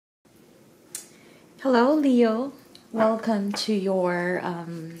Hello, Leo. Welcome to your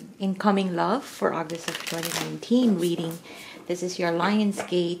incoming love for August of 2019 reading. This is your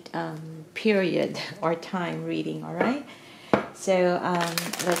Lionsgate period or time reading, all right? So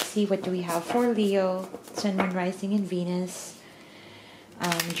let's see, what do we have for Leo, Sun, Moon, Rising, and Venus.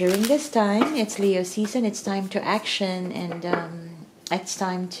 During this time, it's Leo season. It's time to action, and it's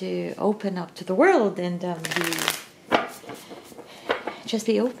time to open up to the world and just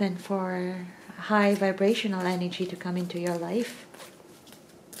be open for high vibrational energy to come into your life.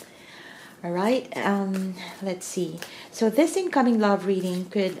 All right, let's see. So this incoming love reading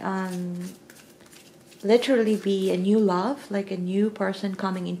could literally be a new love, like a new person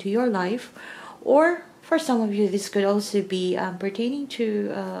coming into your life, or for some of you, this could also be pertaining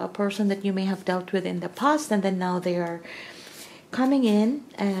to a person that you may have dealt with in the past, and then now they are coming in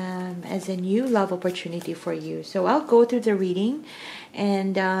as a new love opportunity for you. So I'll go through the reading,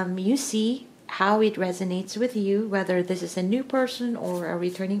 and you see how it resonates with you, whether this is a new person or a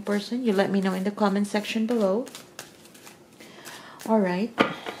returning person. You let me know in the comment section below. All right.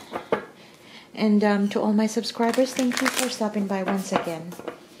 And to all my subscribers, thank you for stopping by once again.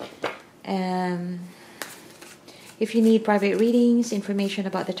 If you need private readings, information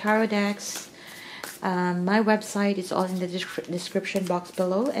about the tarot decks, my website is all in the description box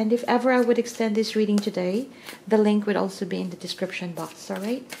below. And if ever I would extend this reading today, the link would also be in the description box. All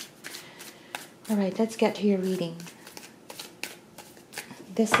right? All right, let's get to your reading.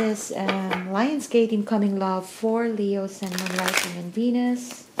 This is Lionsgate incoming love for Leo, Sun, Moon, Rising, and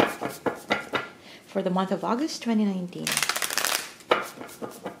Venus for the month of August 2019.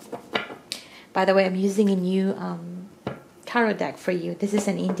 By the way, I'm using a new tarot deck for you. This is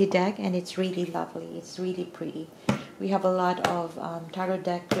an indie deck, and it's really lovely. It's really pretty. We have a lot of tarot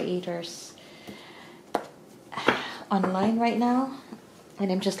deck creators online right now,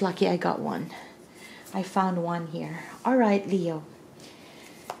 and I'm just lucky I got one. I found one here. All right, Leo.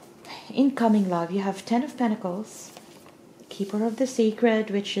 Incoming love. You have 10 of Pentacles, Keeper of the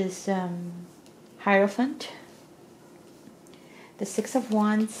Sacred, which is Hierophant, the 6 of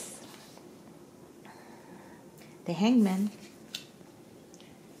Wands, the Hangman,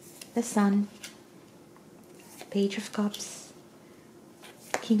 the Sun, Page of Cups,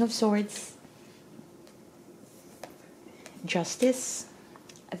 King of Swords, Justice,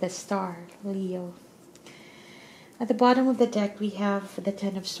 the Star, Leo. At the bottom of the deck, we have the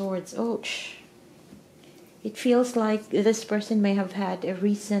 10 of Swords. Ouch. It feels like this person may have had a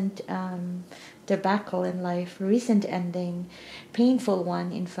recent debacle in life, recent ending, painful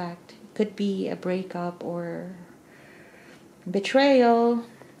one, in fact. Could be a breakup or betrayal,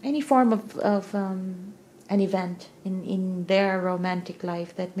 any form of an event in their romantic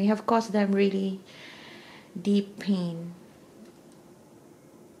life that may have caused them really deep pain.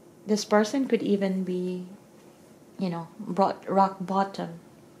 This person could even be, brought rock bottom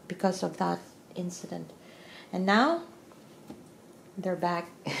because of that incident. And now, they're back.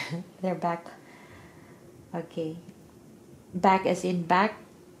 They're back. Okay. Back as in back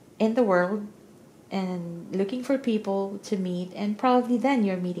in the world and looking for people to meet, and probably then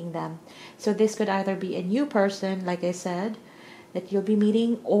you're meeting them. So this could either be a new person, like I said, that you'll be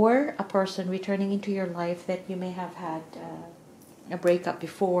meeting, or a person returning into your life that you may have had a breakup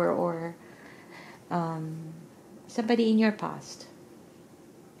before, or somebody in your past.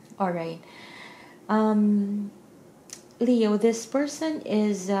 All right. Leo, this person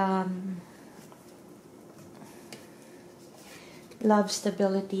is loves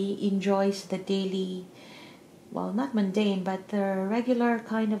stability, enjoys the daily, well, not mundane, but the regular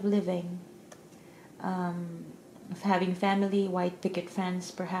kind of living, of having family, white picket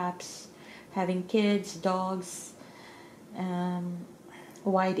fence perhaps, having kids, dogs,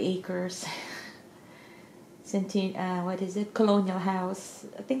 wide acres, what is it, colonial house,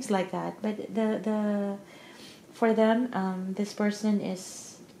 things like that. But for them, this person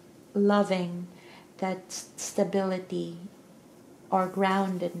is loving that stability or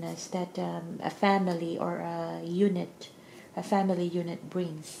groundedness that a family or a family unit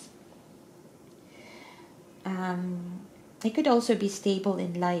brings. It could also be stable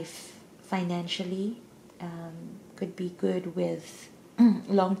in life financially, could be good with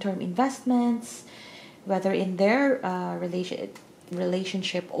long-term investments, whether in their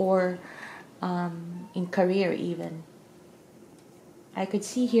relationship or in career even. I could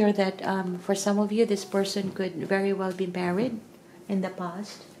see here that for some of you, this person could very well be married in the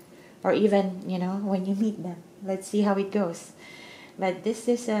past, or even, when you meet them. Let's see how it goes. But this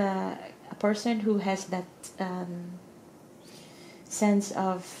is a person who has that sense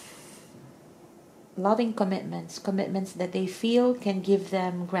of loving commitments, commitments that they feel can give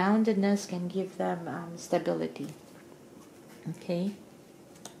them groundedness, can give them stability. Okay.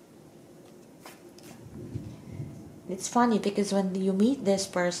 It's funny because when you meet this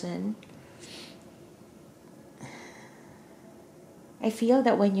person, I feel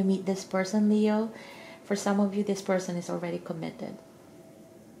that when you meet this person, Leo, for some of you, this person is already committed.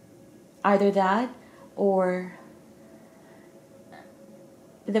 Either that, or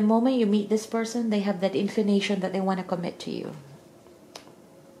the moment you meet this person, they have that inclination that they want to commit to you.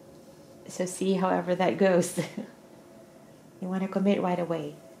 So see however that goes. You want to commit right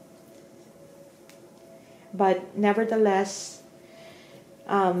away. But nevertheless,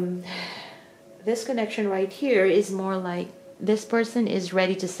 this connection right here is more like this person is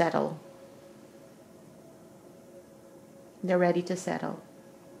ready to settle. They're ready to settle.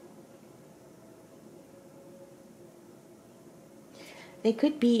 They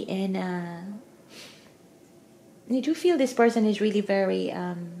could be in you do feel this person is really very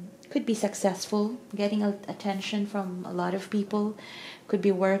could be successful, getting attention from a lot of people, could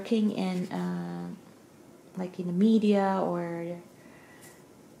be working in like in the media, or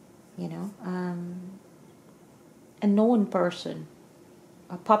you know, a known person,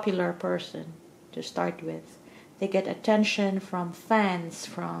 a popular person to start with. They get attention from fans,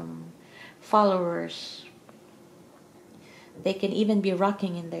 from followers. They can even be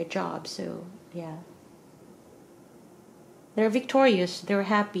rocking in their job. So yeah, they're victorious, they're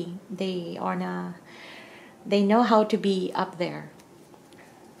happy, they know how to be up there.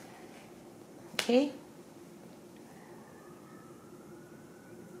 Okay.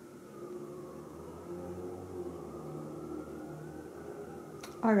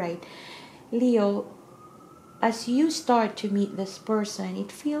 All right, Leo, as you start to meet this person,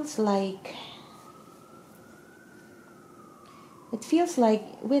 it feels like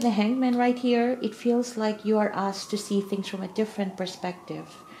with the hangman right here, it feels like you are asked to see things from a different perspective,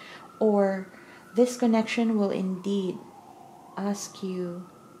 or this connection will indeed ask you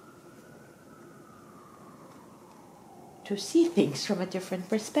to see things from a different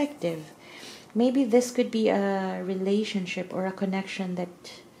perspective. Maybe this could be a relationship or a connection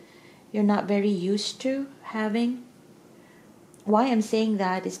that you're not very used to having. Why I'm saying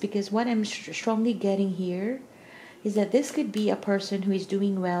that is because what I'm strongly getting here is that this could be a person who is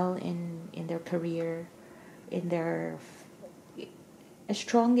doing well in their career, in their...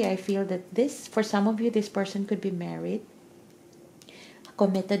 Strongly I feel that this, for some of you, this person could be married. A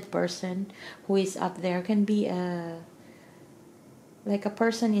committed person who is up there, can be like a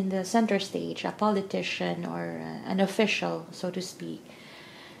person in the center stage, a politician or an official, so to speak.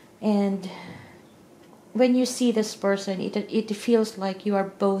 And when you see this person, it feels like you are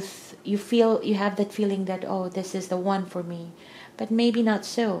both, you have that feeling that, oh, this is the one for me, but maybe not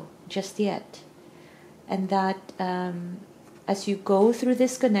so just yet. And that as you go through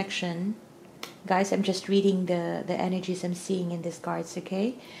this connection, guys, I'm just reading the energies I'm seeing in these cards,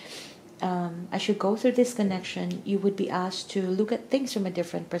 okay? As you go through this connection, you would be asked to look at things from a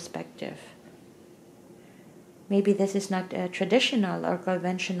different perspective. Maybe this is not a traditional or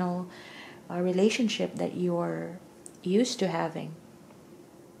conventional relationship that you're used to having.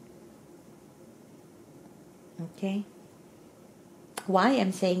 Okay? Why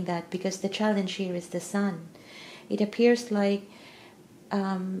I'm saying that? Because the challenge here is the sun. It appears like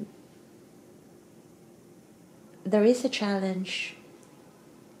there is a challenge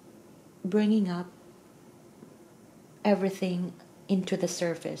bringing up everything into the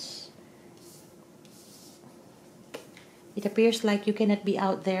surface. It appears like you cannot be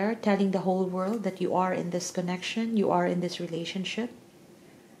out there telling the whole world that you are in this connection, you are in this relationship.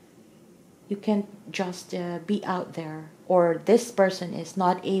 You can't just be out there, or this person is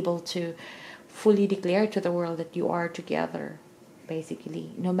not able to fully declare to the world that you are together,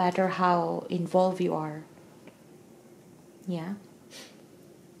 basically, no matter how involved you are. Yeah.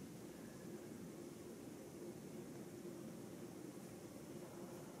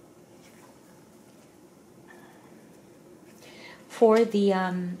 For the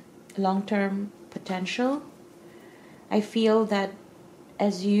long-term potential, I feel that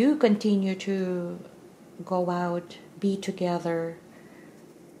as you continue to go out, be together,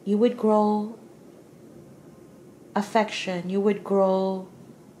 you would grow affection, you would grow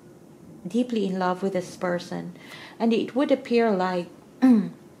deeply in love with this person, and it would appear like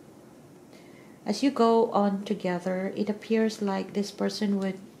as you go on together, it appears like this person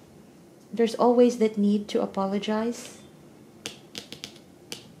would, there's always that need to apologize.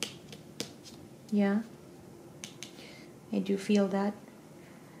 Yeah, I do feel that.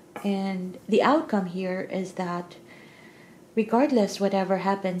 And the outcome here is that Regardless, whatever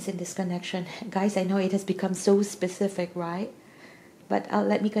happens in this connection, guys, I know it has become so specific, right? But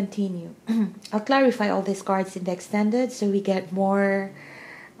let me continue. I'll clarify all these cards in the extended so we get more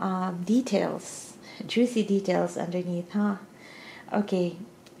details, juicy details underneath, huh? Okay,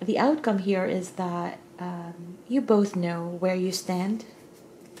 the outcome here is that you both know where you stand.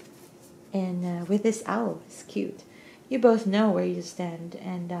 And with this owl, it's cute. You both know where you stand,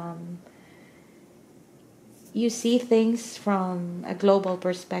 and you see things from a global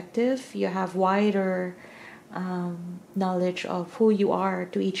perspective. You have wider knowledge of who you are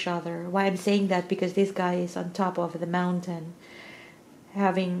to each other. Why I'm saying that, because this guy is on top of the mountain,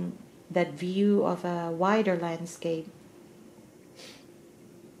 having that view of a wider landscape,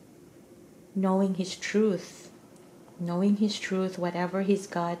 knowing his truth, whatever he's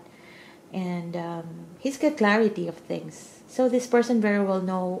got, and he's got clarity of things. So this person very well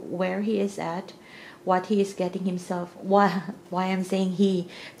know where he is at, what he is getting himself, why I'm saying he,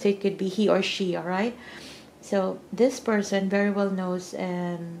 so it could be he or she, all right? So this person very well knows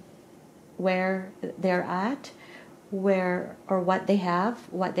where they're at, where or what they have,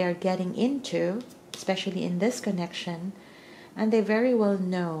 what they're getting into, especially in this connection, and they very well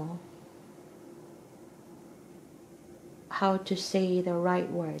know how to say the right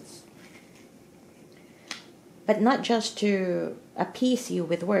words. But not just to appease you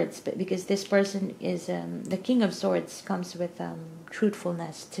with words, but because this person is the King of Swords, comes with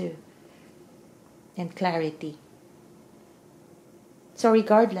truthfulness too, and clarity. So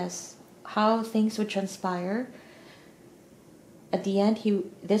regardless how things would transpire, at the end,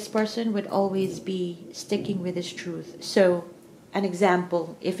 this person would always be sticking with his truth. So, an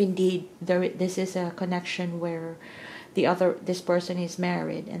example, if indeed this is a connection where this person is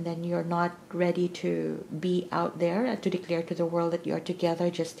married, and then you're not ready to be out there to declare to the world that you're together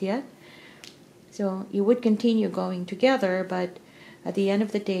just yet. So you would continue going together, but at the end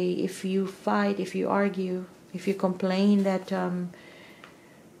of the day, if you fight, if you argue, if you complain that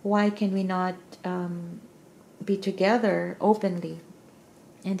why can we not be together openly,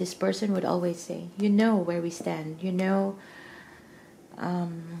 and this person would always say, you know where we stand, you know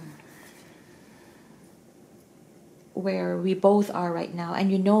where we both are right now,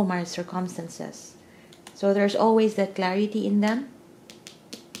 and you know my circumstances. So there's always that clarity in them.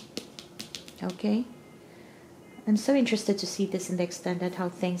 Okay, I'm so interested to see this in the extended, how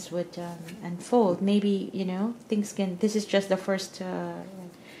things would unfold. Maybe, things can, this is just the first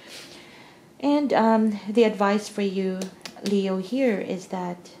and the advice for you, Leo, here is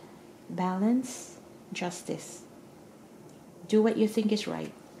that balance, justice. Do what you think is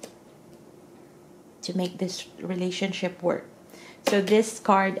right to make this relationship work. So this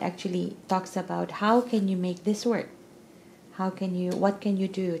card actually talks about how can you make this work? What can you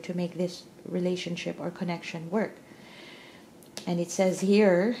do to make this relationship or connection work? And it says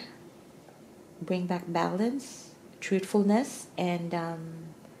here, bring back balance, truthfulness, and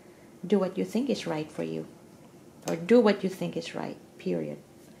do what you think is right for you. Or do what you think is right, period.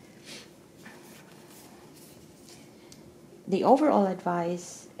 The overall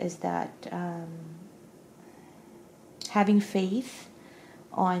advice is that having faith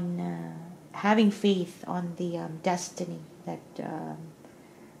on the destiny that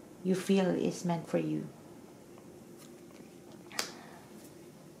you feel is meant for you.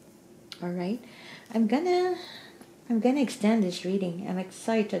 All right, I'm gonna extend this reading. I'm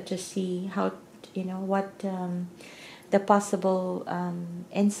excited to see how what the possible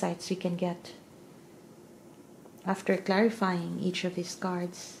insights we can get after clarifying each of these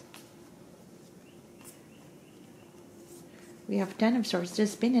cards. We have Ten of Swords.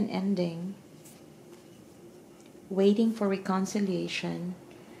 There's been an ending, waiting for reconciliation,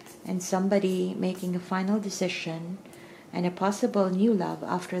 and somebody making a final decision, and a possible new love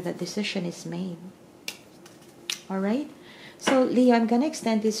after that decision is made. Alright? So, Leo, I'm going to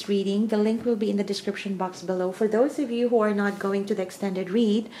extend this reading. The link will be in the description box below. For those of you who are not going to the extended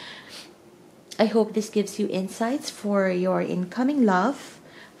read, I hope this gives you insights for your incoming love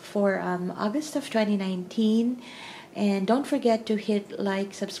for August of 2019. And don't forget to hit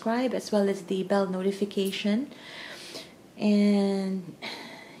like, subscribe, as well as the bell notification. And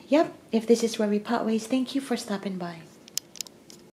yep, if this is where we part ways, thank you for stopping by.